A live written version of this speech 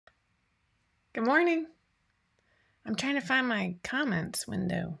Good morning. I'm trying to find my comments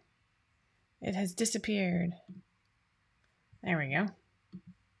window. It has disappeared. There we go.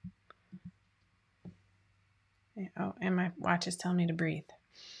 Oh, and my watch is telling me to breathe.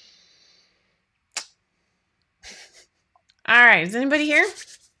 All right, is anybody here?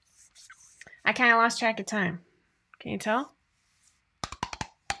 I kind of lost track of time. Can you tell?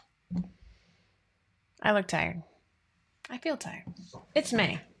 I look tired. I feel tired. It's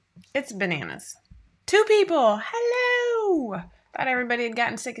May. It's bananas. 2 people. Hello. Thought everybody had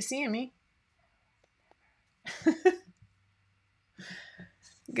gotten sick of seeing me.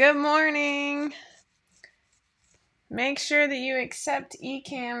 Good morning. Make sure that you accept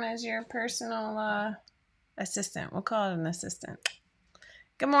eCam as your personal assistant. We'll call it an assistant.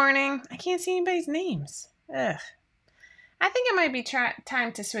 Good morning. I can't see anybody's names. Ugh. I think it might be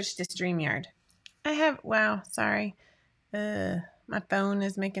time to switch to StreamYard. Sorry. My phone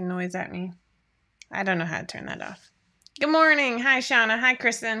is making noise at me. I don't know how to turn that off. Good morning. Hi, Shauna. Hi,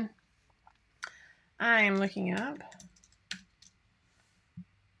 Kristen. I am looking up.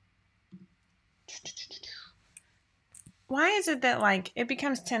 Why is it that, it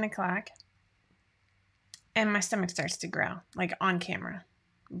becomes 10 o'clock and my stomach starts to growl, on camera?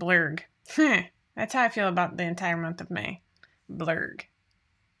 Blurg. That's how I feel about the entire month of May. Blurg.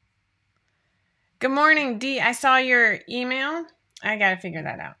 Good morning, Dee. I saw your email. I got to figure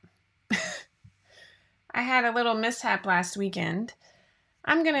that out. I had a little mishap last weekend.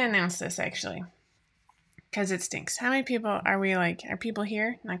 I'm going to announce this, actually, because it stinks. How many people are we are people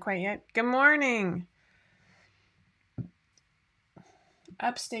here? Not quite yet. Good morning.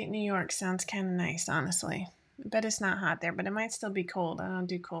 Upstate New York sounds kind of nice, honestly. I bet it's not hot there, but it might still be cold. I don't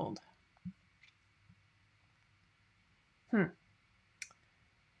do cold.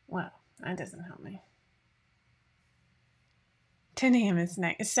 Well, that doesn't help me. 10 a.m. is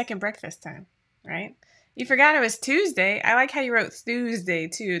nice. It's second breakfast time, right? You forgot it was Tuesday. I like how you wrote Tuesday,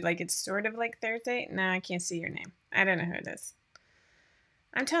 too. It's sort of like Thursday. No, I can't see your name. I don't know who it is.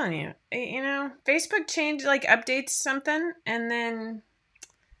 I'm telling you, Facebook changed, updates something, and then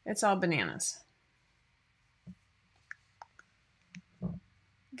it's all bananas.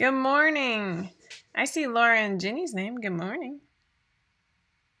 Good morning. I see Laura and Jenny's name. Good morning.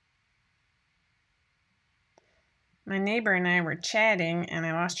 My neighbor and I were chatting, and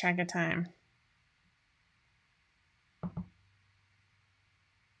I lost track of time.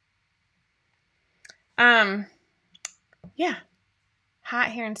 Yeah. Hot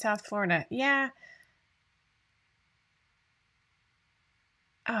here in South Florida. Yeah.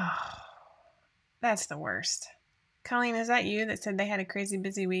 Oh, that's the worst. Colleen, is that you that said they had a crazy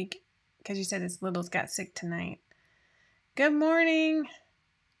busy week? Because you said his littles got sick tonight. Good morning.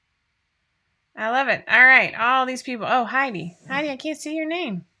 I love it. All right. All these people. Oh, Heidi. Heidi, I can't see your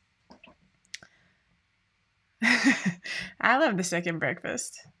name. I love the second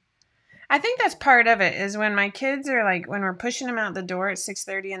breakfast. I think that's part of it is when my kids are when we're pushing them out the door at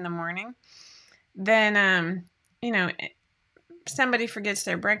 6:30 in the morning, then, somebody forgets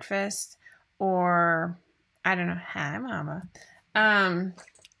their breakfast or, I don't know, hi, mama.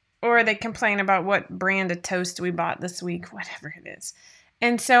 Or they complain about what brand of toast we bought this week, whatever it is.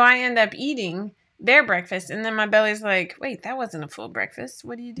 And so I end up eating their breakfast, and then my belly's like, wait, that wasn't a full breakfast.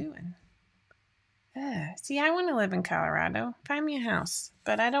 What are you doing? See, I want to live in Colorado. Find me a house.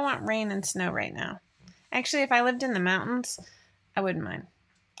 But I don't want rain and snow right now. Actually, if I lived in the mountains, I wouldn't mind.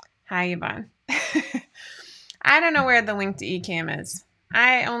 Hi, Yvonne. I don't know where the link to eCam is.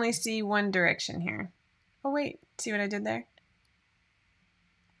 I only see one direction here. Oh, wait. See what I did there?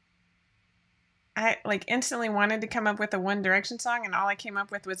 I instantly wanted to come up with a One Direction song, and all I came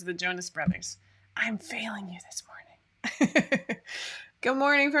up with was the Jonas Brothers. I'm failing you this morning. Good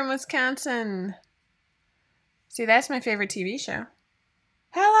morning from Wisconsin. See, that's my favorite TV show.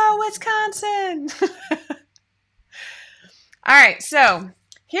 Hello, Wisconsin. All right, so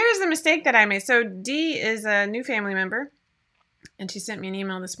here's the mistake that I made. So Dee is a new family member, and she sent me an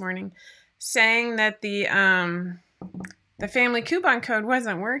email this morning saying that the family coupon code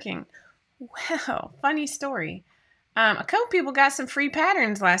wasn't working. Well, funny story. A couple people got some free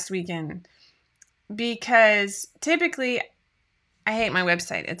patterns last weekend because typically I hate my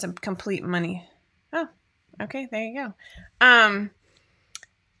website. It's a complete money. Oh, okay, there you go.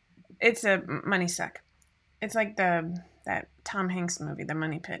 It's a money suck. It's like that Tom Hanks movie, The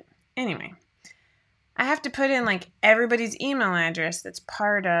Money Pit. Anyway, I have to put in everybody's email address that's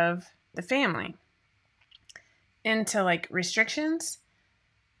part of the family into restrictions.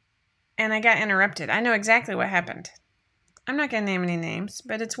 And I got interrupted. I know exactly what happened. I'm not going to name any names,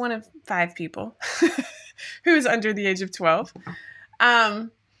 but it's one of 5 people who's under the age of 12.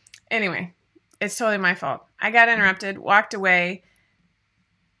 Anyway, It's totally my fault. I got interrupted, walked away.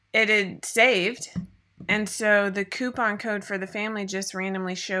 It had saved. And so the coupon code for the family just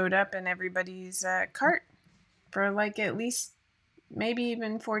randomly showed up in everybody's cart for like at least maybe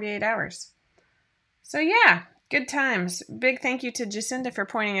even 48 hours. So yeah, good times. Big thank you to Jacinda for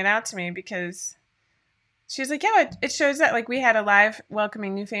pointing it out to me, because she's like, yeah, it shows that. Like, we had a live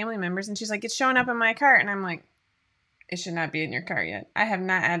welcoming new family members, and she's like, it's showing up in my cart. And I'm like, it should not be in your cart yet. I have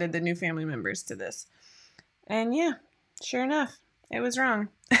not added the new family members to this. And yeah, sure enough, it was wrong.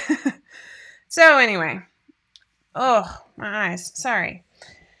 So anyway, oh, my eyes. Sorry.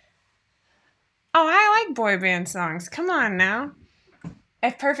 Oh, I like boy band songs. Come on now.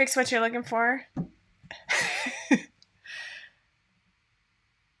 If perfect's what you're looking for.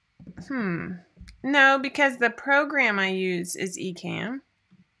 No, because the program I use is Ecamm.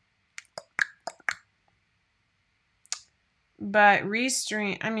 But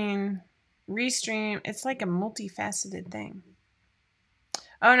Restream, it's like a multifaceted thing.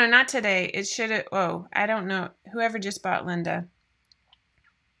 Oh, no, not today. It should have, I don't know. Whoever just bought Linda.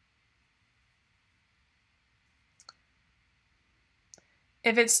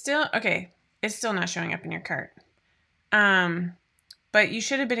 If it's still, okay, it's still not showing up in your cart. But you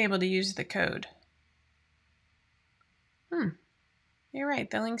should have been able to use the code. You're right.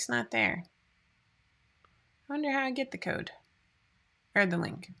 The link's not there. I wonder how I get the code. Or the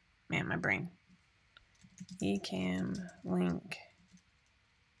link. Man, my brain. Ecamm link.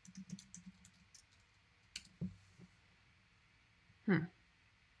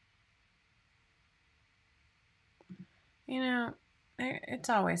 You know, it's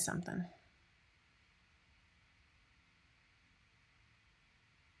always something.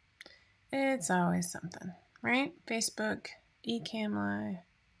 It's always something, right? Facebook, Ecamm Live.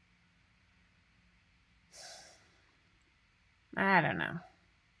 I don't know.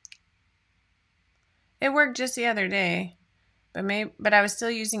 It worked just the other day, but I was still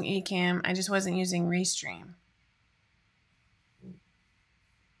using Ecamm. I just wasn't using Restream.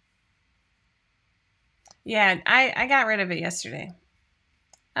 Yeah, I got rid of it yesterday.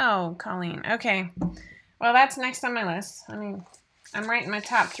 Oh, Colleen. Okay. Well, that's next on my list. I'm writing my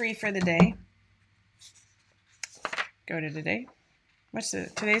top 3 for the day. Go to today.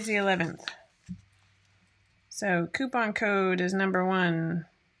 Today's the 11th. So coupon code is number 1.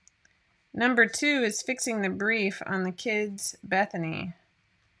 Number 2 is fixing the brief on the kids' Bethany.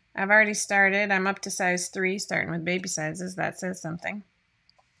 I've already started. I'm up to size 3, starting with baby sizes. That says something.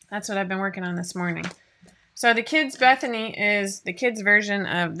 That's what I've been working on this morning. So the kids' Bethany is the kids' version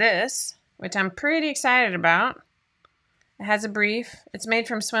of this, which I'm pretty excited about. It has a brief. It's made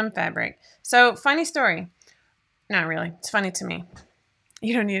from swim fabric. So, funny story. Not really. It's funny to me.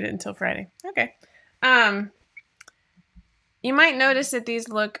 You don't need it until Friday. Okay. You might notice that these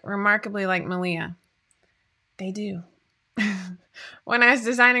look remarkably like Malia. They do. When I was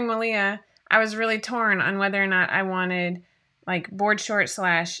designing Malia, I was really torn on whether or not I wanted like board short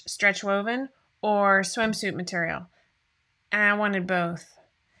 / stretch woven or swimsuit material. And I wanted both.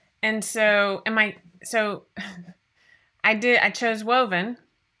 And so, I chose woven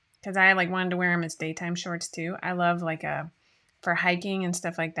because I like wanted to wear them as daytime shorts too. I love for hiking and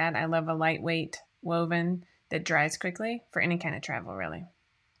stuff like that. I love a lightweight woven that dries quickly for any kind of travel, really.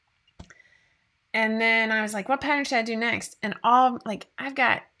 And then I was like, what pattern should I do next? And I've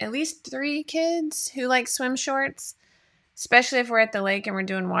got at least 3 kids who like swim shorts, especially if we're at the lake and we're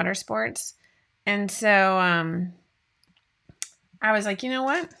doing water sports. And so I was like, you know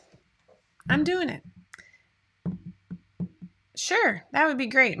what? I'm doing it. Sure, that would be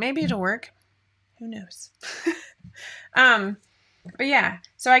great. Maybe it'll work. Who knows? But yeah,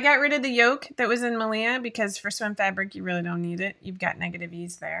 so I got rid of the yoke that was in Malia because for swim fabric, you really don't need it. You've got negative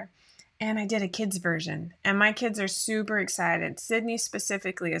ease there. And I did a kids version, and my kids are super excited. Sydney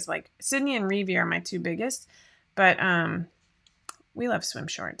specifically is Sydney and Reevy are my 2 biggest, but we love swim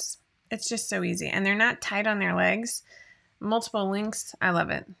shorts. It's just so easy, and they're not tight on their legs. Multiple lengths. I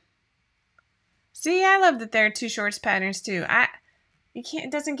love it. See, I love that there are 2 shorts patterns too.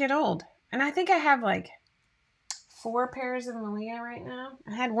 It doesn't get old. And I think I have 4 pairs of Malia right now.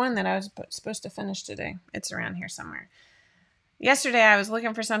 I had one that I was supposed to finish today. It's around here somewhere. Yesterday, I was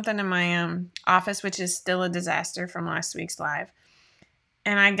looking for something in my office, which is still a disaster from last week's live.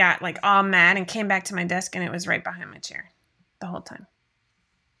 And I got all mad and came back to my desk, and it was right behind my chair the whole time.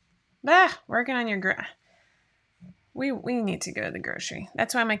 Working on your We need to go to the grocery.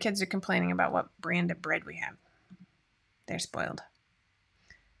 That's why my kids are complaining about what brand of bread we have. They're spoiled.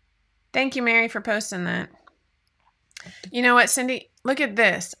 Thank you, Mary, for posting that. You know what, Cindy? Look at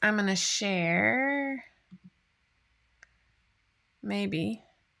this. I'm going to share. Maybe.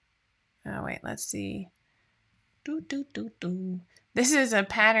 Oh, wait, let's see. This is a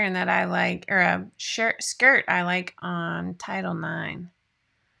pattern that I like, or a skirt I like on Title IX.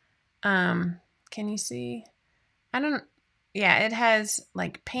 Can you see? Yeah, it has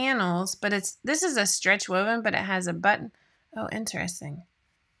like panels, but this is a stretch woven, but it has a button. Oh, interesting.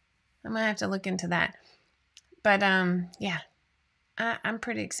 I might have to look into that. But yeah, I'm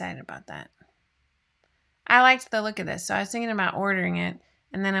pretty excited about that. I liked the look of this, so I was thinking about ordering it,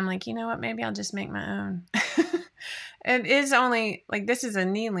 and then I'm like, you know what? Maybe I'll just make my own. It is only, like, this is a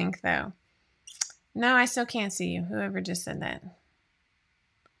knee length, though. No, I still can't see you, whoever just said that.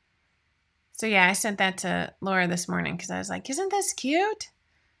 So, yeah, I sent that to Laura this morning because I was like, isn't this cute?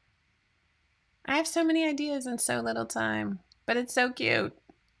 I have so many ideas in so little time, but it's so cute.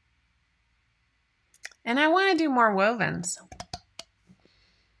 And I want to do more wovens.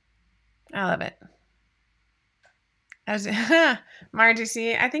 I love it. Margie,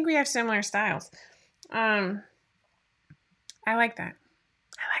 see, I think we have similar styles. I like that.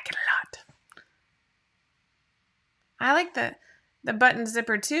 I like it a lot. I like the button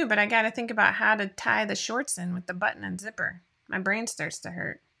zipper too, but I got to think about how to tie the shorts in with the button and zipper. My brain starts to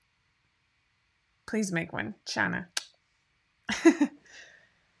hurt. Please make one, Shauna.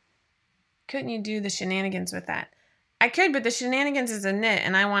 Couldn't you do the shenanigans with that? I could, but the shenanigans is a knit,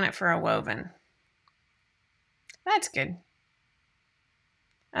 and I want it for a woven. That's good.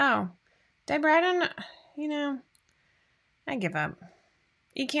 Oh, Deborah, I don't know. You know, I give up.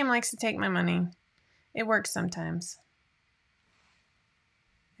 Ecamm likes to take my money. It works sometimes.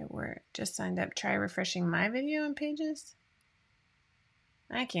 It worked. Just signed up. Try refreshing my video and pages.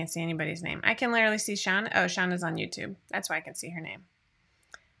 I can't see anybody's name. I can literally see Shauna. Oh, Shauna's on YouTube. That's why I can see her name.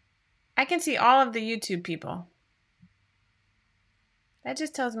 I can see all of the YouTube people. That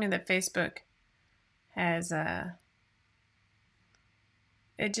just tells me that Facebook has,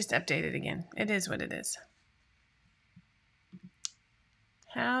 it just updated again. It is what it is.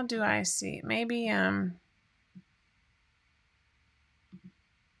 How do I see? Maybe, here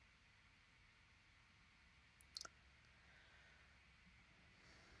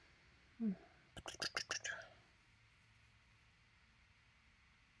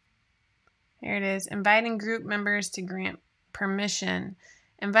it is. Inviting group members to grant permission.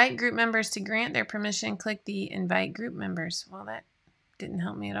 Invite group members to grant their permission. Click the invite group members. Well, that didn't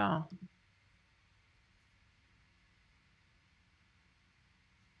help me at all.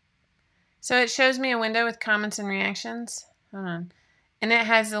 So it shows me a window with comments and reactions. Hold on. And it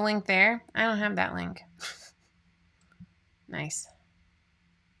has the link there. I don't have that link. Nice.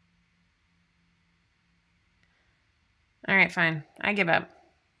 All right, fine. I give up.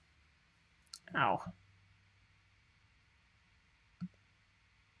 Oh.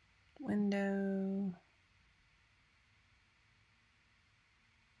 Window.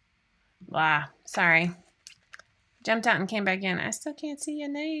 Blah. Sorry. Jumped out and came back in. I still can't see your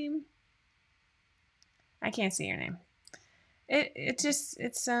name. I can't see your name.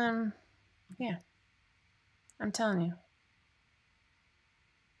 It's yeah. I'm telling you.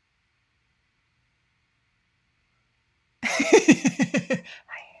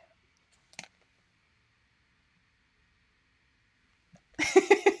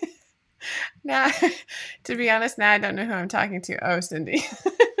 Now, to be honest, now I don't know who I'm talking to. Oh, Cindy.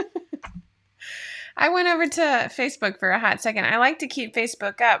 I went over to Facebook for a hot second. I like to keep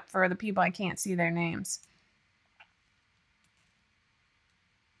Facebook up for the people I can't see their names.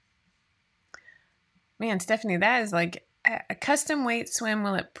 Man, Stephanie, that is like a custom weight swim.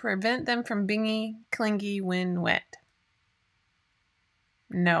 Will it prevent them from being clingy when wet?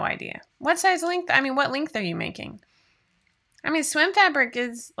 No idea. What size length? I mean, what length are you making? I mean, swim fabric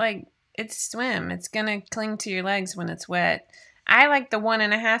is like, it's swim. It's going to cling to your legs when it's wet. I like the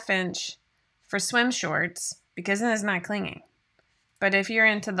 1.5 inch for swim shorts because then it's not clinging. But if you're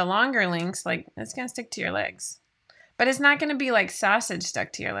into the longer lengths, like, it's going to stick to your legs. But it's not going to be like sausage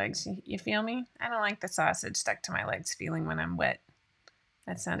stuck to your legs. You feel me? I don't like the sausage stuck to my legs feeling when I'm wet.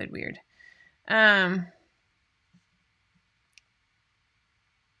 That sounded weird.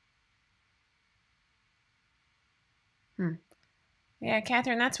 Yeah,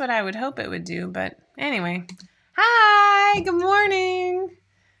 Catherine, that's what I would hope it would do. But anyway. Hi, good morning.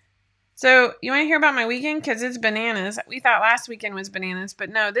 So you want to hear about my weekend? Because it's bananas. We thought last weekend was bananas. But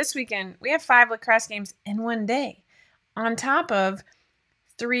no, this weekend we have 5 lacrosse games in one day. On top of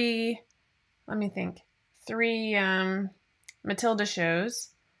 3 Matilda shows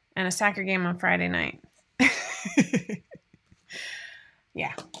and a soccer game on Friday night.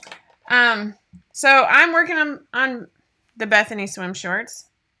 Yeah. So I'm working on the Bethany swim shorts.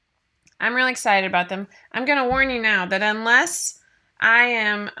 I'm really excited about them. I'm going to warn you now that unless I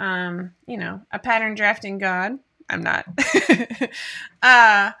am, a pattern drafting god. I'm not.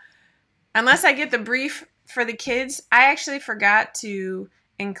 Unless I get the brief for the kids, I actually forgot to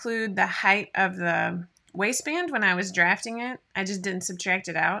include the height of the waistband when I was drafting it. I just didn't subtract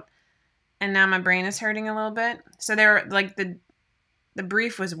it out. And now my brain is hurting a little bit. So the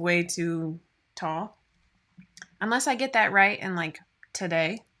brief was way too tall. Unless I get that right in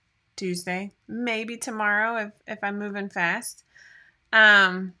today, Tuesday, maybe tomorrow if I'm moving fast.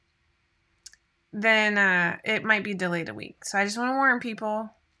 Then it might be delayed a week. So I just want to warn people.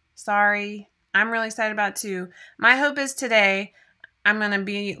 Sorry. I'm really excited about it too. My hope is today I'm going to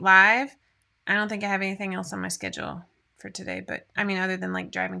be live. I don't think I have anything else on my schedule for today, but other than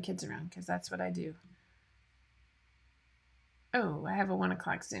driving kids around, because that's what I do. Oh, I have a 1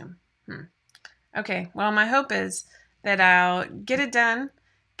 o'clock Zoom. Okay. Well, my hope is that I'll get it done,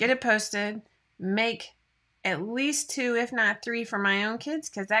 get it posted, make at least 2, if not 3 for my own kids,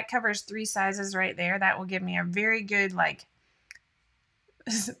 because that covers 3 sizes right there. That will give me a very good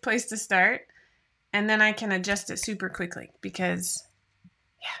place to start, and then I can adjust it super quickly because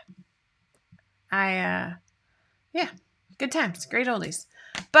good times, great oldies.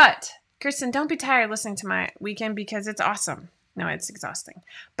 But Kristen, don't be tired listening to my weekend because it's awesome. No, it's exhausting,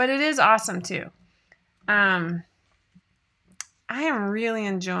 but it is awesome too. I am really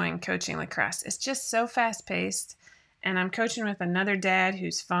enjoying coaching lacrosse. It's just so fast paced, and I'm coaching with another dad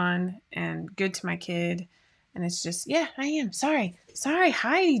who's fun and good to my kid. And it's just, I am. Sorry,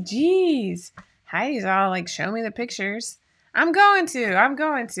 Heidi. Jeez. Heidi's all show me the pictures. I'm going to. I'm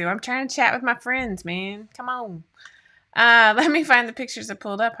trying to chat with my friends, man. Come on. Let me find the pictures I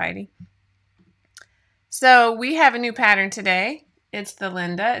pulled up, Heidi. So we have a new pattern today. It's the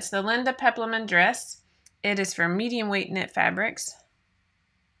Linda. It's the Linda Peplum dress. It is for medium weight knit fabrics.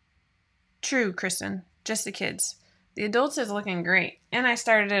 True, Kristen. Just the kids. The adults is looking great. And I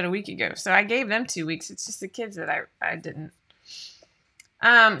started it a week ago. So I gave them 2 weeks. It's just the kids that I didn't.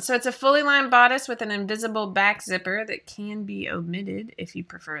 So it's a fully lined bodice with an invisible back zipper that can be omitted if you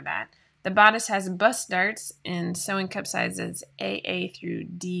prefer that. The bodice has bust darts in sewing cup sizes AA through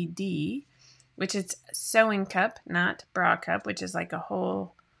DD, which is sewing cup, not bra cup, which is a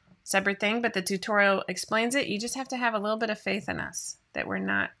whole separate thing. But the tutorial explains it. You just have to have a little bit of faith in us that we're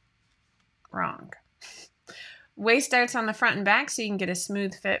not wrong. Waist darts on the front and back so you can get a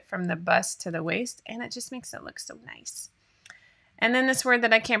smooth fit from the bust to the waist, and it just makes it look so nice. And then this word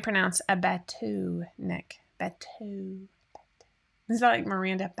that I can't pronounce, a bateau neck. Bateau. Is that like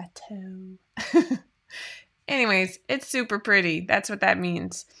Miranda? Bateau. Anyways, it's super pretty. That's what that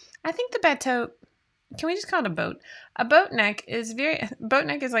means. I think the bateau, can we just call it a boat? A boat neck is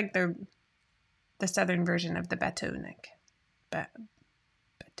like the southern version of the bateau neck. Bateau.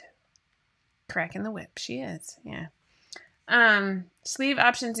 Cracking the whip. She is. Yeah. Sleeve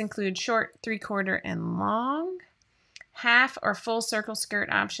options include short, 3/4, and long. Half or full circle skirt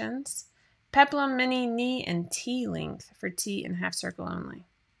options. Peplum mini knee and T length for T and half circle only.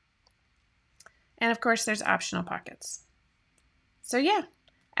 And of course, there's optional pockets. So yeah,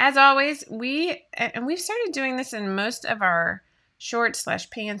 as always, we've started doing this in most of our shorts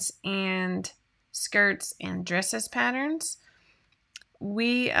 / pants and skirts and dresses patterns.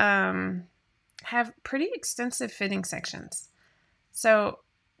 We have pretty extensive fitting sections. So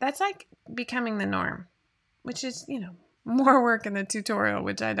that's becoming the norm, which is, more work in the tutorial,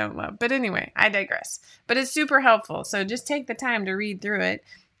 which I don't love. But anyway, I digress. But it's super helpful. So just take the time to read through it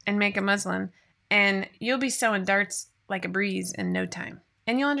and make a muslin, and you'll be sewing darts like a breeze in no time.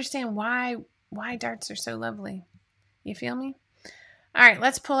 And you'll understand why darts are so lovely. You feel me? All right,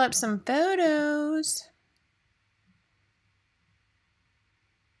 let's pull up some photos.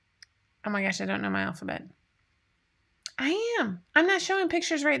 Oh my gosh, I don't know my alphabet. I am. I'm not showing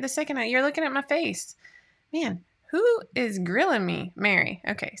pictures right this second. You're looking at my face. Man, who is grilling me? Mary.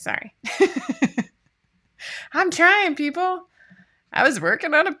 Okay, sorry. I'm trying, people. I was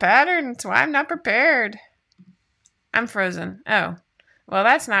working on a pattern. That's why I'm not prepared. I'm frozen. Oh, well,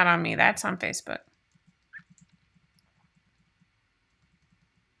 that's not on me. That's on Facebook.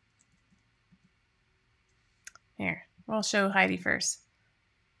 Here, we'll show Heidi first.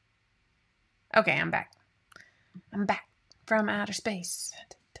 Okay, I'm back. I'm back from outer space.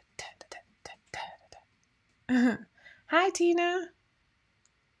 Hi, Tina.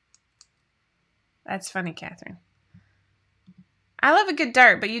 That's funny, Catherine. I love a good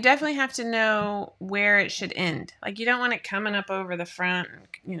dart, but you definitely have to know where it should end. You don't want it coming up over the front,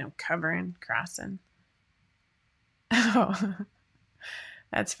 covering, crossing. Oh,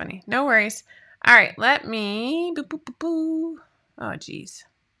 that's funny. No worries. All right, let me... Boo, boo, boo, boo. Oh, geez.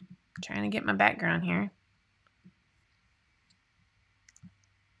 Trying to get my background here.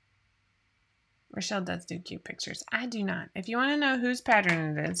 Rochelle does do cute pictures. I do not. If you want to know whose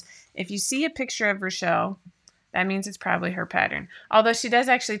pattern it is, if you see a picture of Rochelle, that means it's probably her pattern. Although she does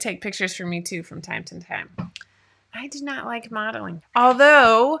actually take pictures for me too from time to time. I do not like modeling.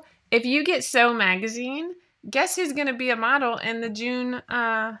 Although, if you get So magazine, guess who's going to be a model in the June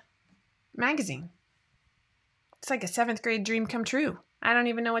magazine? It's like a 7th grade dream come true. I don't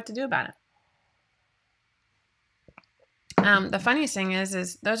even know what to do about it. The funniest thing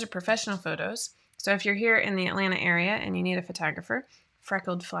is those are professional photos. So if you're here in the Atlanta area and you need a photographer,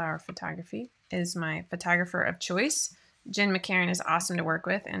 Freckled Flower Photography is my photographer of choice. Jen McCarran is awesome to work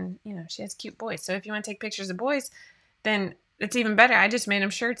with, and she has cute boys. So if you want to take pictures of boys, then it's even better. I just made them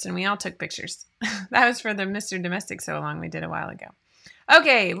shirts, and we all took pictures. That was for the Mr. Domestic Sew Along we did a while ago.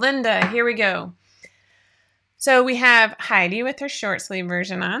 Okay, Linda, here we go. So we have Heidi with her short sleeve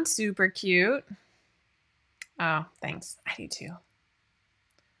version on. Super cute. Oh, thanks. I do too.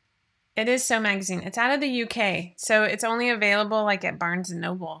 It is So magazine. It's out of the UK, so it's only available like at Barnes &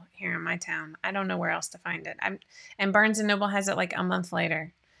 Noble here in my town. I don't know where else to find it. And Barnes & Noble has it like a month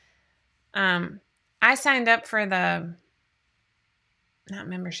later. I signed up for the, not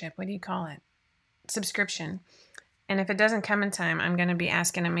membership, what do you call it? Subscription. And if it doesn't come in time, I'm going to be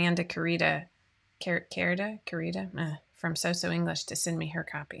asking Amanda Carita from So English to send me her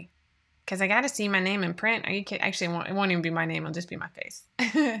copy. Because I got to see my name in print. Are you kidding? Actually, it won't even be my name. It'll just be my face.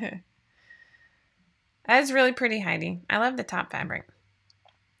 That is really pretty, Heidi. I love the top fabric.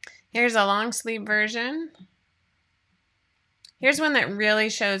 Here's a long sleeve version. Here's one that really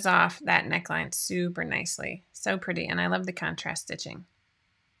shows off that neckline super nicely. So pretty. And I love the contrast stitching.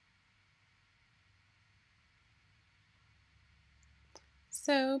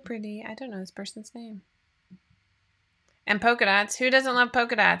 So pretty. I don't know this person's name. And polka dots. Who doesn't love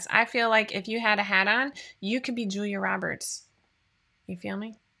polka dots? I feel like if you had a hat on, you could be Julia Roberts. You feel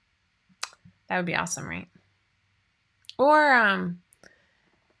me? That would be awesome, right? Or,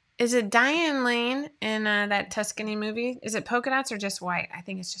 is it Diane Lane in that Tuscany movie? Is it polka dots or just white? I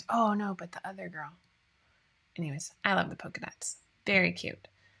think it's just, oh no, but the other girl. Anyways, I love the polka dots. Very cute.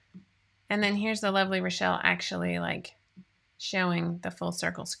 And then here's the lovely Rochelle actually like showing the full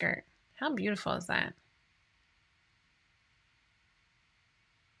circle skirt. How beautiful is that?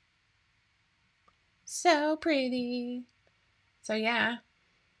 So pretty. So yeah,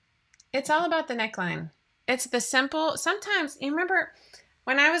 it's all about the neckline. It's the simple, sometimes, you remember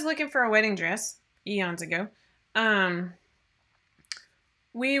when I was looking for a wedding dress eons ago, my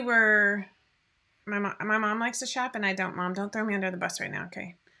mom likes to shop and I don't. Mom, don't throw me under the bus right now,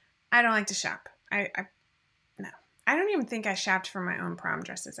 okay? I don't like to shop. No. I don't even think I shopped for my own prom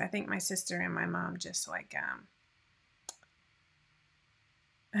dresses. I think my sister and my mom just like,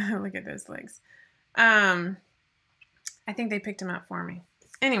 look at those legs. I think they picked them out for me.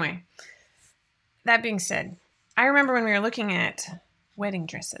 Anyway, that being said, I remember when we were looking at wedding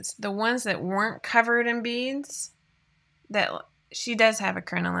dresses, the ones that weren't covered in beads, that she does have a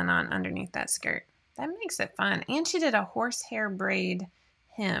crinoline on underneath that skirt. That makes it fun. And she did a horsehair braid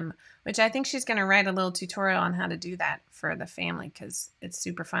hem, which I think she's going to write a little tutorial on how to do that for the family because it's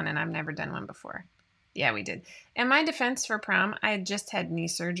super fun and I've never done one before. Yeah, we did. In my defense for prom, I had just had knee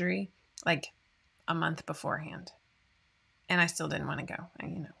surgery like a month beforehand. And I still didn't want to go.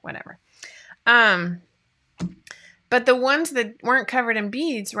 Whatever. But the ones that weren't covered in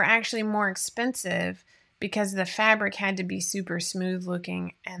beads were actually more expensive because the fabric had to be super smooth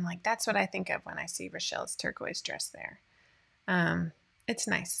looking. And like, that's what I think of when I see Rochelle's turquoise dress there. It's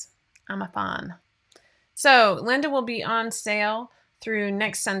nice. I'm a fan. So Linda will be on sale through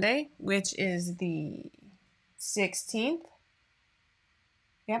next Sunday, which is the 16th.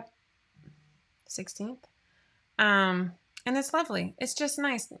 Yep. 16th. And it's lovely. It's just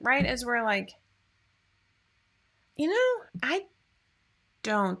nice. Right as we're like, I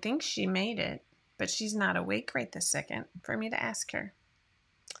don't think she made it, but she's not awake right this second for me to ask her.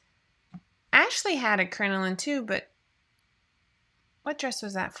 Ashley had a crinoline too, but what dress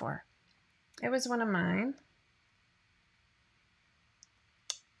was that for? It was one of mine.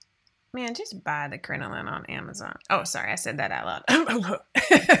 Man, just buy the crinoline on Amazon. Oh, sorry, I said that out loud.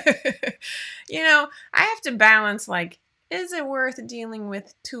 I have to balance, like, is it worth dealing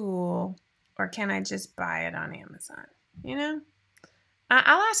with tulle or can I just buy it on Amazon?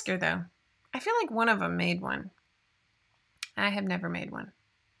 I'll ask her, though. I feel like one of them made one. I have never made one.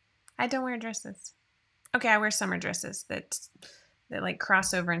 I don't wear dresses. Okay, I wear summer dresses that like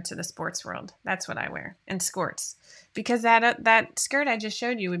cross over into the sports world. That's what I wear. And skirts. Because that skirt I just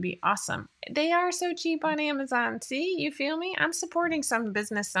showed you would be awesome. They are so cheap on Amazon. See, you feel me? I'm supporting some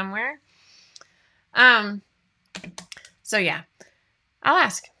business somewhere. So yeah, I'll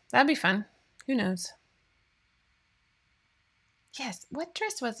ask. That'd be fun. Who knows? Yes. What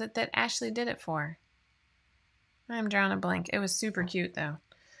dress was it that Ashley did it for? I'm drawing a blank. It was super cute, though.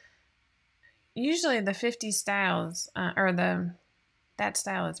 Usually the 50s styles, that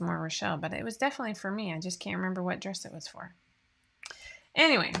style is more Rochelle, but it was definitely for me. I just can't remember what dress it was for.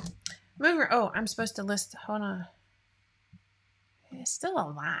 Anyway, oh, I'm supposed to list, hold on. It's still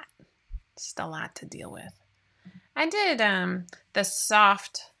a lot. Just a lot to deal with. I did the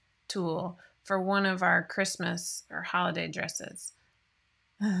soft tool for one of our Christmas or holiday dresses.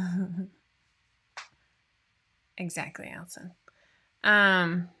 Exactly, Allison.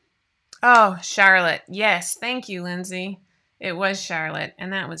 Oh, Charlotte. Yes, thank you, Lindsay. It was Charlotte,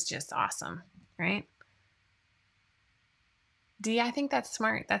 and that was just awesome, right? D, I think that's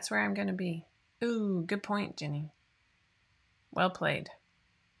smart. That's where I'm going to be. Ooh, good point, Jenny. Well played.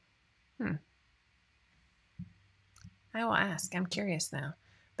 I will ask. I'm curious now.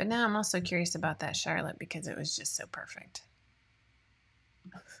 But now I'm also curious about that Charlotte because it was just so perfect.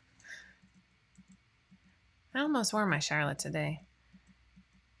 I almost wore my Charlotte today.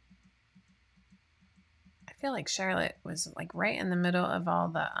 I feel like Charlotte was like right in the middle of all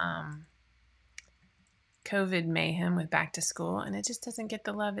the COVID mayhem with back to school, and it just doesn't get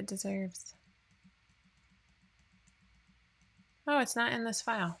the love it deserves. Oh, it's not in this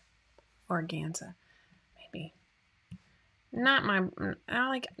file. Organza. Maybe. None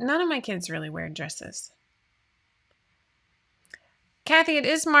of my kids really wear dresses. Kathy, it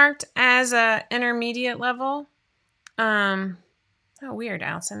is marked as a intermediate level. Oh, weird,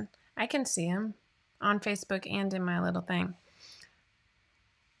 Allison. I can see him on Facebook and in my little thing.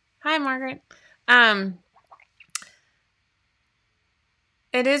 Hi, Margaret.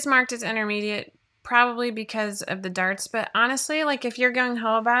 It is marked as intermediate, probably because of the darts. But honestly, like if you're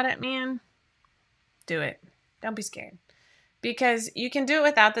gung-ho about it, man, do it. Don't be scared. Because you can do it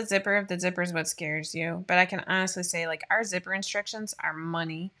without the zipper if the zipper is what scares you. But I can honestly say, like, our zipper instructions are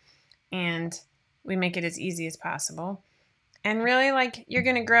money. And we make it as easy as possible. And really, like, you're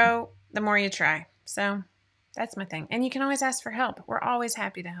going to grow the more you try. So that's my thing. And you can always ask for help. We're always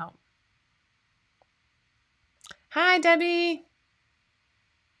happy to help. Hi, Debbie.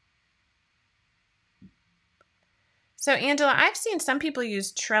 So, Angela, I've seen some people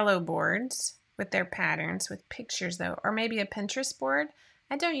use Trello boards with their patterns with pictures, though, or maybe a Pinterest board.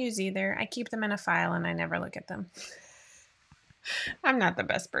 I don't use either. I keep them in a file and I never look at them. I'm not the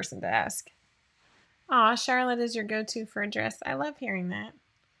best person to ask. Aw, Charlotte is your go-to for a dress. I love hearing that.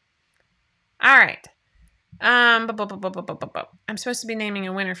 All right. I'm supposed to be naming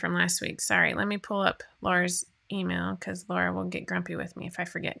a winner from last week. Sorry, let me pull up Laura's email because Laura will get grumpy with me if I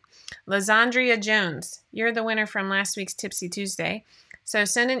forget. Lizandria Jones, you're the winner from last week's Tipsy Tuesday. So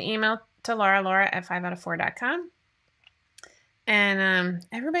send an email to Laura at 5out of4.com. And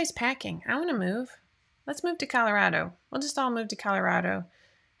everybody's packing. I want to move. Let's move to Colorado. We'll just all move to Colorado.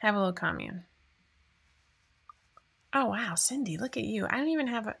 Have a little commune. Oh, wow, Cindy, look at you. I don't even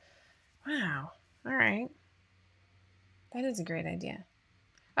have a... Wow. All right. That is a great idea.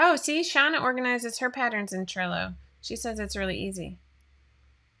 Oh, see, Shauna organizes her patterns in Trello. She says it's really easy.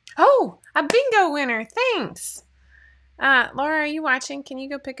 Oh, a bingo winner. Thanks. Laura, are you watching? Can you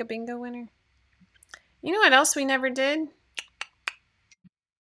go pick a bingo winner? You know what else we never did?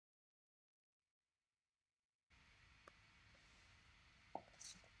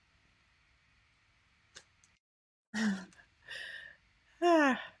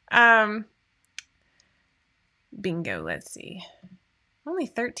 Bingo, let's see. Only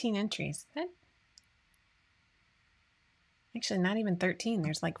 13 entries. Actually, not even 13.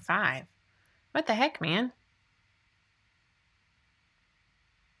 There's like 5. What the heck, man?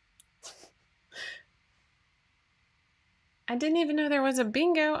 I didn't even know there was a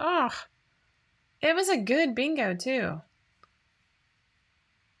bingo. Oh, it was a good bingo, too.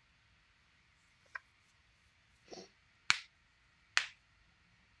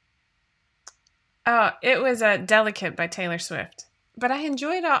 Oh, it was a Delicate by Taylor Swift. But I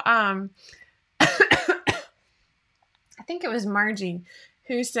enjoyed I think it was Margie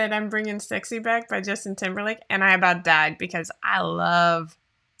who said I'm bringing Sexy Back by Justin Timberlake, and I about died because I love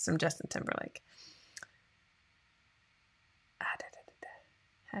some Justin Timberlake.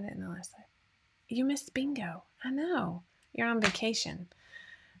 Had it in the last life. You missed bingo. I know. You're on vacation.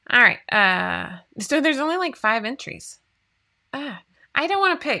 All right. So there's only like 5 entries. I don't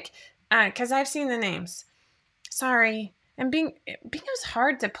want to pick because I've seen the names. Sorry. And bingo's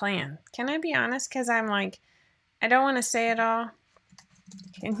hard to plan. Can I be honest? Because I'm like, I don't want to say it all.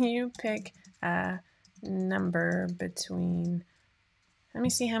 Can you pick a number between... Let me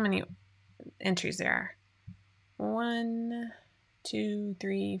see how many entries there are. 1, 2,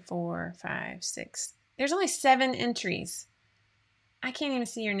 3, 4, 5, 6. There's only 7 entries. I can't even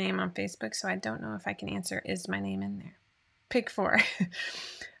see your name on Facebook, so I don't know if I can answer, is my name in there? Pick 4.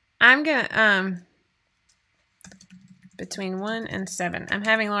 I'm going to, between 1 and 7. I'm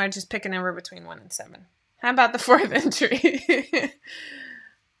having Laura just pick a number between 1 and 7. How about the 4th entry?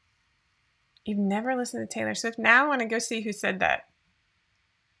 You've never listened to Taylor Swift? Now I want to go see who said that.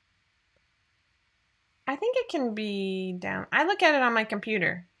 I think it can be down. I look at it on my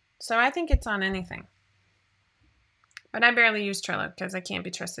computer, so I think it's on anything. But I barely use Trello because I can't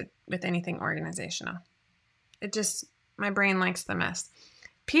be trusted with anything organizational. It just, my brain likes the mess.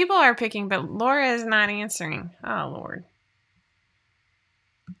 People are picking, but Laura is not answering. Oh, Lord.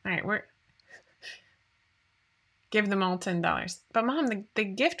 All right, give them all $10. But Mom, the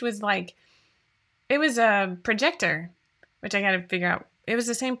gift was like, it was a projector, which I got to figure out. It was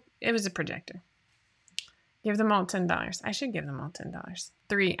a projector. Give them all $10. I should give them all $10.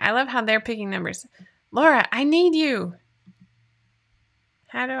 3. I love how they're picking numbers. Laura, I need you.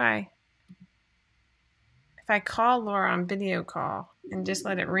 How do I? If I call Laura on video call and just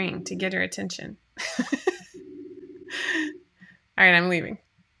let it ring to get her attention. All right, I'm leaving.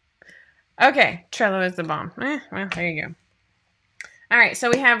 Okay, Trello is the bomb. Well, there you go. All right, so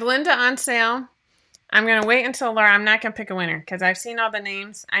we have Linda on sale. I'm going to wait until Laura. I'm not going to pick a winner because I've seen all the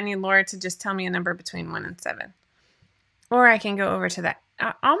names. I need Laura to just tell me a number between 1 and 7. Or I can go over to that.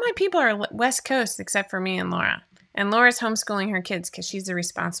 All my people are West Coast except for me and Laura. And Laura's homeschooling her kids because she's a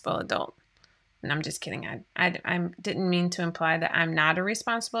responsible adult. And I'm just kidding. I didn't mean to imply that I'm not a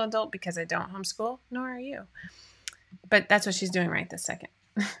responsible adult because I don't homeschool, nor are you. But that's what she's doing right this second.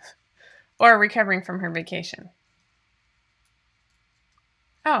 Or recovering from her vacation.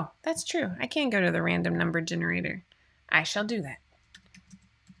 Oh, that's true. I can go to the random number generator. I shall do that.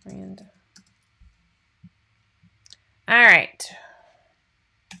 Random. All right.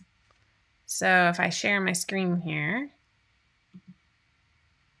 So if I share my screen here.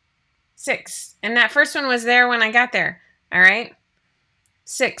 6. And that first one was there when I got there. All right.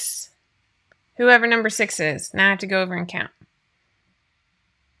 6. Whoever number 6 is. Now I have to go over and count.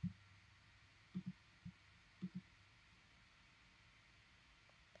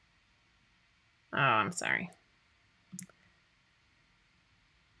 Oh, I'm sorry.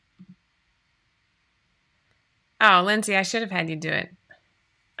 Oh, Lindsay, I should have had you do it.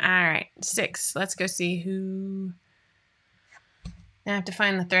 All right, 6. Let's go see who. Now I have to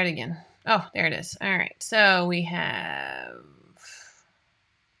find the thread again. Oh, there it is. All right, so we have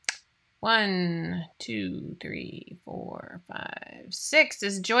 1, 2, 3, 4, 5, 6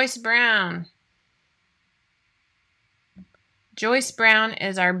 is Joyce Brown. Joyce Brown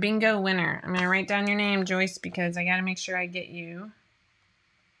is our bingo winner. I'm going to write down your name, Joyce, because I got to make sure I get you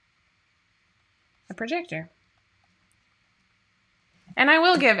a projector. And I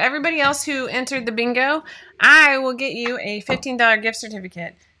will give everybody else who entered the bingo, I will get you a $15 gift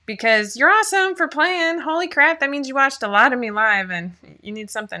certificate because you're awesome for playing. Holy crap, that means you watched a lot of me live and you need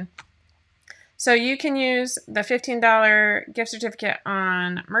something. So you can use the $15 gift certificate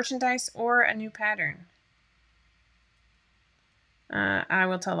on merchandise or a new pattern. I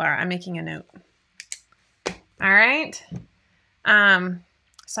will tell Laura. I'm making a note. All right.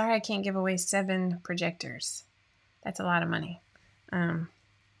 Sorry I can't give away 7 projectors. That's a lot of money.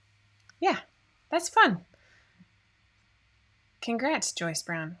 Yeah, that's fun. Congrats, Joyce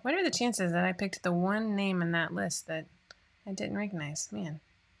Brown. What are the chances that I picked the one name in that list that I didn't recognize? Man.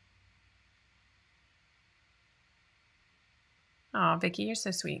 Oh, Vicky, you're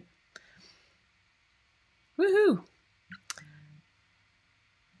so sweet. Woohoo!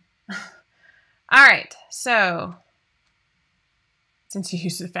 All right, so since you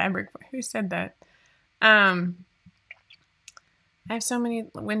used the fabric, who said that? I have so many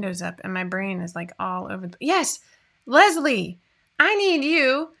windows up and my brain is like all over. Yes, Leslie, I need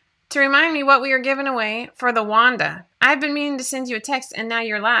you to remind me what we are giving away for the Wanda. I've been meaning to send you a text and now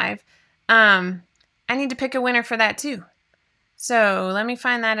you're live. I need to pick a winner for that too. So let me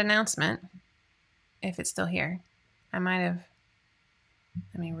find that announcement if it's still here. I might have.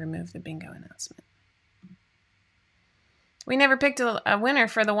 Let me remove the bingo announcement. We never picked a winner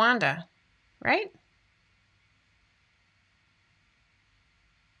for the Wanda, right?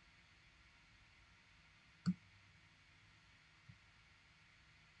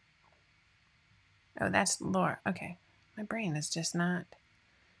 Oh, that's Laura. Okay. My brain is just not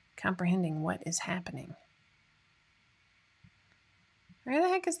comprehending what is happening. Where the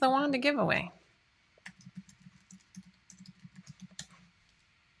heck is the Wanda giveaway?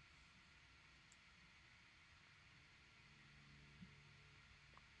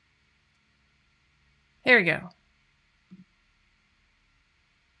 Here we go.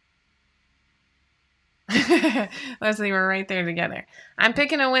 Leslie, we're right there together. I'm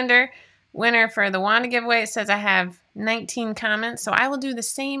picking a winner for the Wanda giveaway. It says I have 19 comments, so I will do the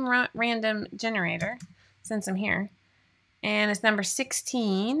same random generator since I'm here. And it's number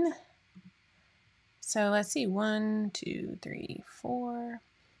 16. So let's see. 1, 2, 3, 4,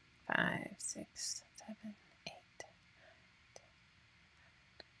 5, 6, 7, 8, 12,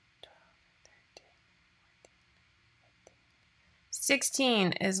 13,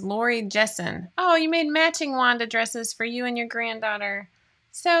 16 is Lori Jessen. Oh, you made matching Wanda dresses for you and your granddaughter.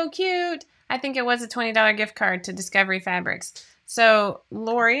 So cute. I think it was a $20 gift card to Discovery Fabrics. So,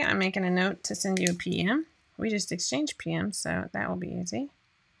 Lori, I'm making a note to send you a PM. We just exchanged PM, so that will be easy.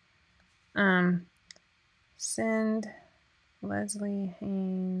 Send Leslie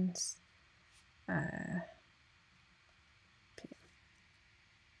Haynes PM.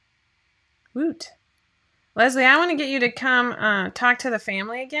 Woot. Leslie, I want to get you to come talk to the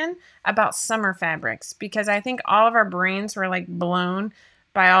family again about summer fabrics, because I think all of our brains were like blown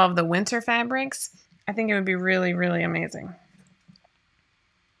by all of the winter fabrics. I think it would be really, really amazing.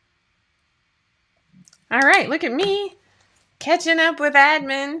 All right, look at me catching up with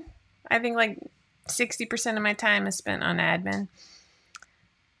admin. I think like 60% of my time is spent on admin.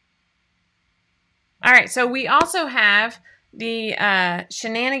 All right, so we also have the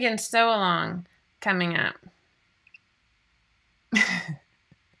Shenanigans Sew-Along coming up.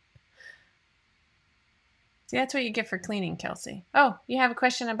 See, that's what you get for cleaning, Kelsey. Oh, you have a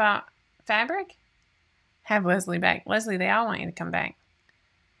question about fabric? Have Leslie back. Leslie, they all want you to come back.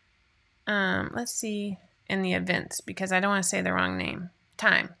 Let's see in the events, because I don't want to say the wrong name.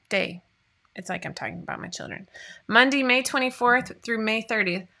 Time, day. It's like I'm talking about my children. Monday, May 24th through May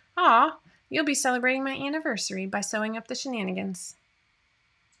 30th. Aw, you'll be celebrating my anniversary by sewing up the Shenanigans.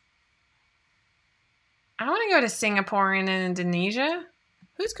 I want to go to Singapore and Indonesia.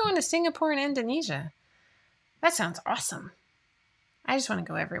 Who's going to Singapore and Indonesia? That sounds awesome. I just want to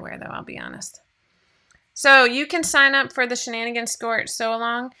go everywhere, though, I'll be honest. So you can sign up for the Shenanigans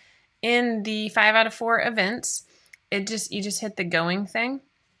Sew-Along in the 5 out of 4 events. You just hit the going thing,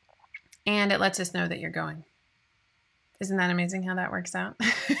 and it lets us know that you're going. Isn't that amazing how that works out?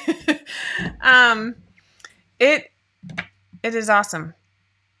 It is awesome.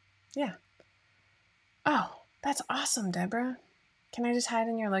 Yeah. Oh, that's awesome, Deborah. Can I just hide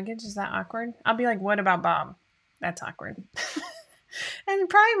in your luggage? Is that awkward? I'll be like, what about Bob? That's awkward. And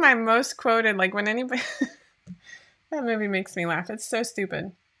probably my most quoted, like when anybody... That movie makes me laugh. It's so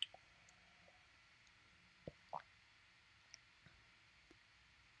stupid.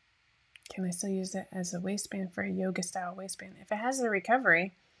 Can I still use it as a waistband for a yoga-style waistband? If it has a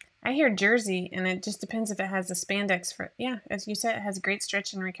recovery... I hear jersey, and it just depends if it has the spandex for... Yeah, as you said, it has great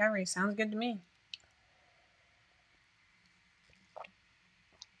stretch and recovery. Sounds good to me.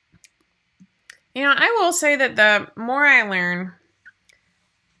 You know, I will say that the more I learn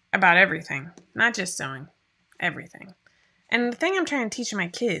about everything, not just sewing, everything. And the thing I'm trying to teach my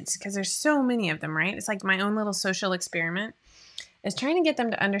kids, because there's so many of them, right? It's like my own little social experiment, is trying to get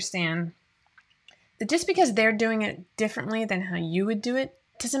them to understand that just because they're doing it differently than how you would do it,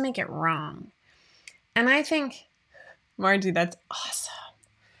 doesn't make it wrong. And I think, Margie, that's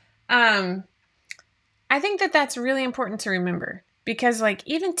awesome. I think that that's really important to remember, because like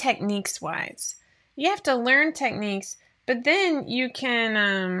even techniques wise, you have to learn techniques, but then you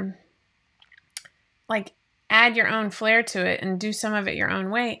can like add your own flair to it and do some of it your own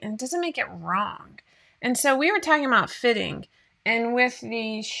way, and it doesn't make it wrong. And so we were talking about fitting, and with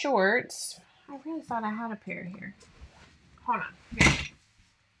the shorts, I really thought I had a pair here. Hold on. Here.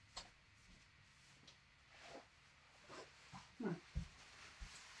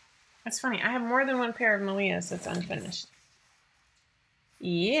 That's funny. I have more than one pair of Malias that's unfinished.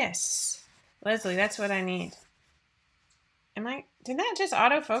 Yes. Leslie, that's what I need. Did that just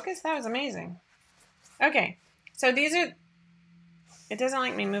autofocus? That was amazing. Okay. So these are, it doesn't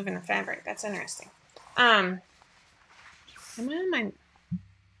like me moving the fabric. That's interesting. Am I on my,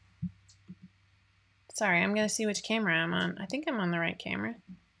 sorry, I'm going to see which camera I'm on. I think I'm on the right camera.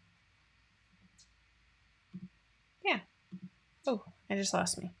 Yeah. Oh, I just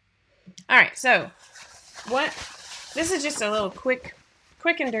lost me. All right, so this is just a little quick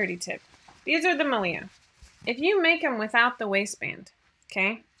and dirty tip. These are the Malia. If you make them without the waistband,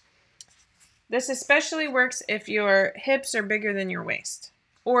 okay, this especially works if your hips are bigger than your waist,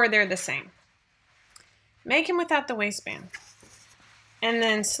 or they're the same. Make them without the waistband, and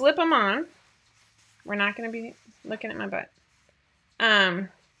then slip them on. We're not going to be looking at my butt. And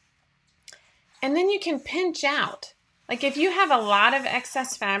then you can pinch out. Like if you have a lot of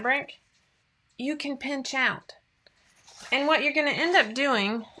excess fabric, you can pinch out. And what you're going to end up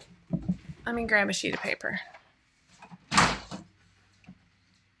doing Let me grab a sheet of paper.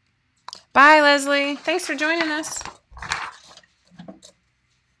 Bye, Leslie. Thanks for joining us.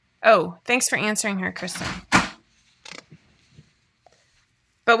 Oh, thanks for answering her, Kristen.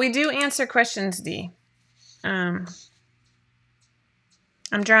 But we do answer questions, Dee. I'm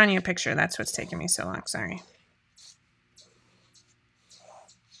drawing you a picture. That's what's taking me so long. Sorry.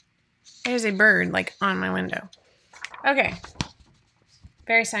 There's a bird, like, on my window. Okay.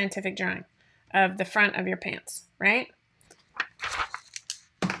 Very scientific drawing of the front of your pants, right?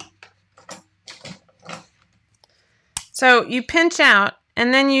 So you pinch out,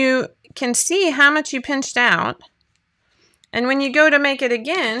 and then you can see how much you pinched out. And when you go to make it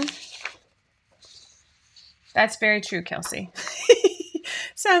again, that's very true, Kelsey.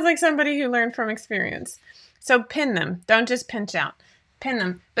 Sounds like somebody who learned from experience. So pin them. Don't just pinch out. Pin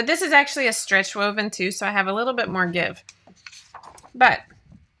them. But this is actually a stretch woven too, so I have a little bit more give. But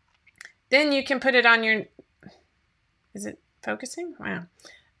then you can put it on your... Is it focusing? Wow.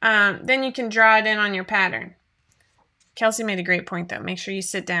 Then you can draw it in on your pattern. Kelsey made a great point, though. Make sure you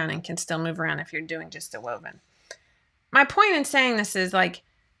sit down and can still move around if you're doing just a woven. My point in saying this is, like,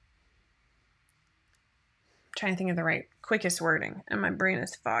 I'm trying to think of the right, quickest wording, and my brain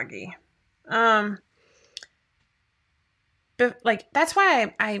is foggy. But, like, that's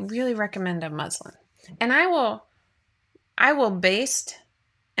why I really recommend a muslin. And I will baste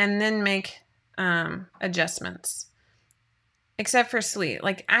and then make adjustments. Except for sleeve.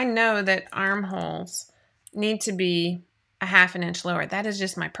 Like, I know that armholes need to be a ½ inch lower. That is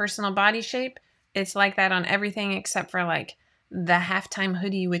just my personal body shape. It's like that on everything except for, like, the halftime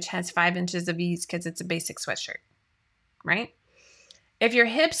hoodie, which has 5 inches of ease because it's a basic sweatshirt, right? If your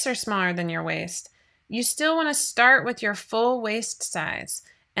hips are smaller than your waist, you still want to start with your full waist size,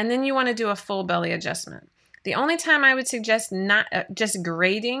 and then you want to do a full belly adjustment. The only time I would suggest not just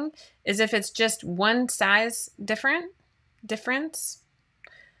grading is if it's just one size difference,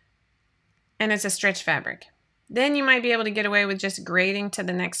 and it's a stretch fabric. Then you might be able to get away with just grading to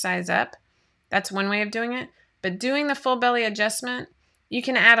the next size up. That's one way of doing it. But doing the full belly adjustment, you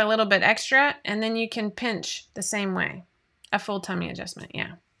can add a little bit extra, and then you can pinch the same way. A full tummy adjustment,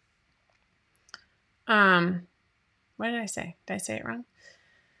 yeah. What did I say? Did I say it wrong?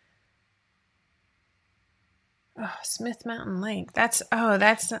 Oh, Smith Mountain Lake. I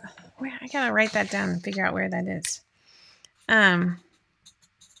gotta write that down and figure out where that is.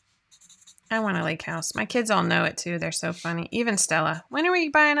 I want a lake house. My kids all know it too. They're so funny. Even Stella. When are we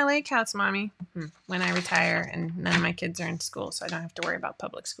buying a lake house, Mommy? When I retire and none of my kids are in school, so I don't have to worry about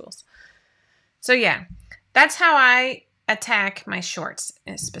public schools. So yeah, that's how I attack my shorts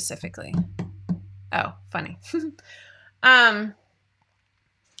specifically. Oh, funny. But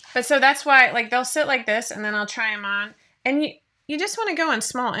so that's why, like, they'll sit like this, and then I'll try them on. And you just want to go in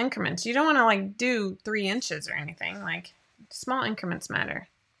small increments. You don't want to, like, do 3 inches or anything. Like, small increments matter.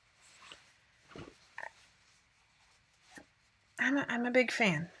 I'm a big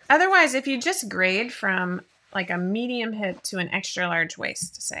fan. Otherwise, if you just grade from, like, a medium hip to an extra large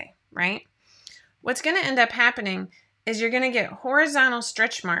waist, say, right? What's going to end up happening is you're going to get horizontal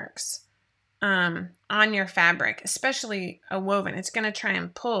stretch marks on your fabric, especially a woven. It's going to try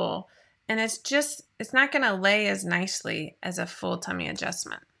and pull, and it's not going to lay as nicely as a full tummy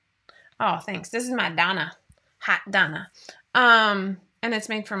adjustment. Oh, thanks. This is my Donna, hot Donna. And it's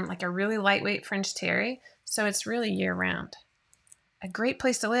made from, like, a really lightweight French terry, so it's really year round. A great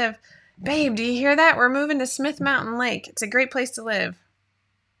place to live. Babe, do you hear that? We're moving to Smith Mountain Lake. It's a great place to live.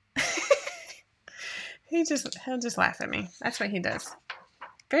 He'll just laugh at me. That's what he does.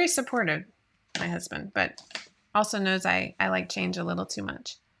 Very supportive, my husband, but also knows I like change a little too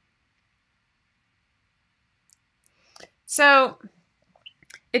much. So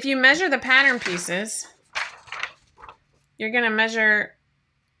if you measure the pattern pieces, you're going to measure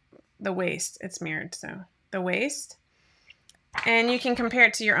the waist. It's mirrored, so the waist. And you can compare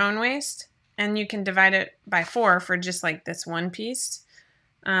it to your own waist, and you can divide it by 4 for just like this one piece.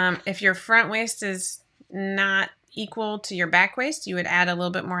 If your front waist is not equal to your back waist, you would add a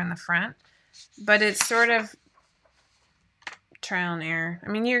little bit more in the front. But it's sort of trial and error. I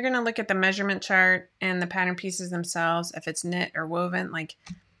mean, you're going to look at the measurement chart and the pattern pieces themselves, if it's knit or woven, like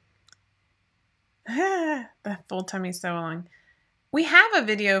the full tummy sew along. We have a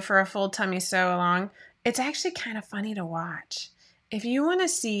video for a full tummy sew along. It's actually kind of funny to watch. If you want to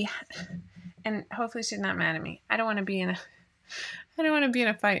see, and hopefully she's not mad at me. I don't want to be in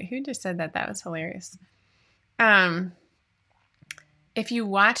a fight. Who just said that? That was hilarious. If you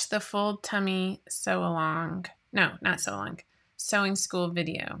watch the full tummy sew along, no, not sew along, sewing school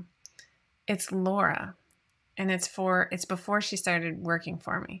video, it's Laura, and it's before she started working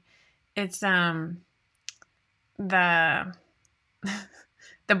for me. It's the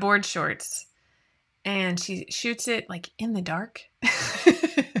the board shorts, and she shoots it like in the dark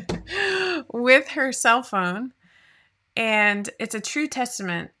with her cell phone. And it's a true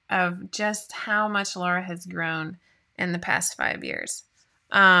testament of just how much Laura has grown in the past 5 years.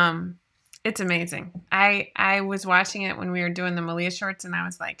 It's amazing. I was watching it when we were doing the Malia shorts, and I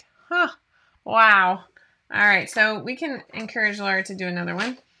was like, huh, wow. All right, so we can encourage Laura to do another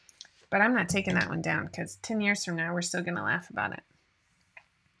one, but I'm not taking that one down because 10 years from now, we're still going to laugh about it.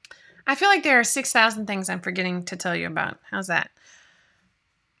 I feel like there are 6,000 things I'm forgetting to tell you about. How's that?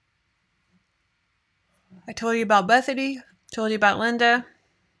 I told you about Bethany, told you about Linda,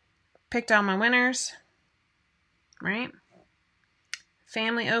 picked all my winners, right?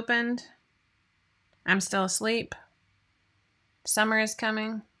 Family opened. I'm still asleep. Summer is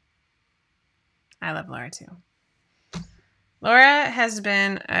coming. I love Laura too. Laura has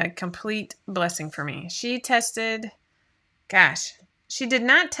been a complete blessing for me. She tested, she did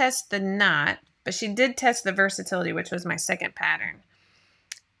not test the knot, but she did test the versatility, which was my second pattern.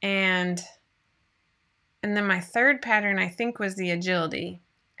 And then my third pattern, I think, was the agility.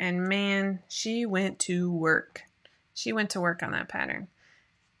 And man, she went to work. She went to work on that pattern.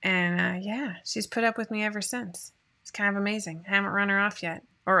 And yeah, she's put up with me ever since. It's kind of amazing. I haven't run her off yet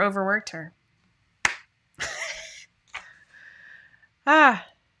or overworked her.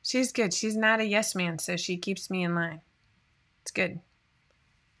 She's good. She's not a yes man, so she keeps me in line. It's good.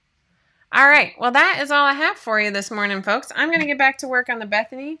 All right. Well, that is all I have for you this morning, folks. I'm going to get back to work on the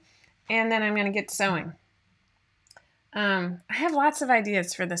Bethany, and then I'm going to get sewing. I have lots of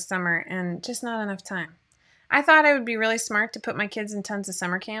ideas for this summer and just not enough time. I thought I would be really smart to put my kids in tons of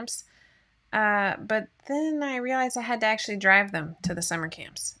summer camps, but then I realized I had to actually drive them to the summer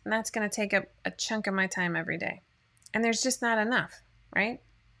camps, and that's going to take up a chunk of my time every day. And there's just not enough, right?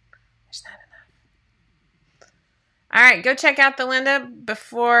 There's not enough. All right, go check out the Linda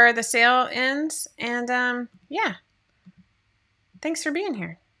before the sale ends, and yeah, thanks for being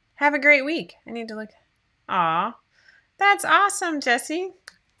here. Have a great week. I need to look. Aw. That's awesome, Jessie.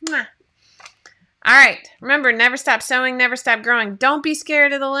 Mwah. All right. Remember, never stop sewing, never stop growing. Don't be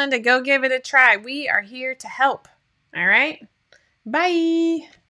scared of the Linda. Go give it a try. We are here to help. All right? Bye.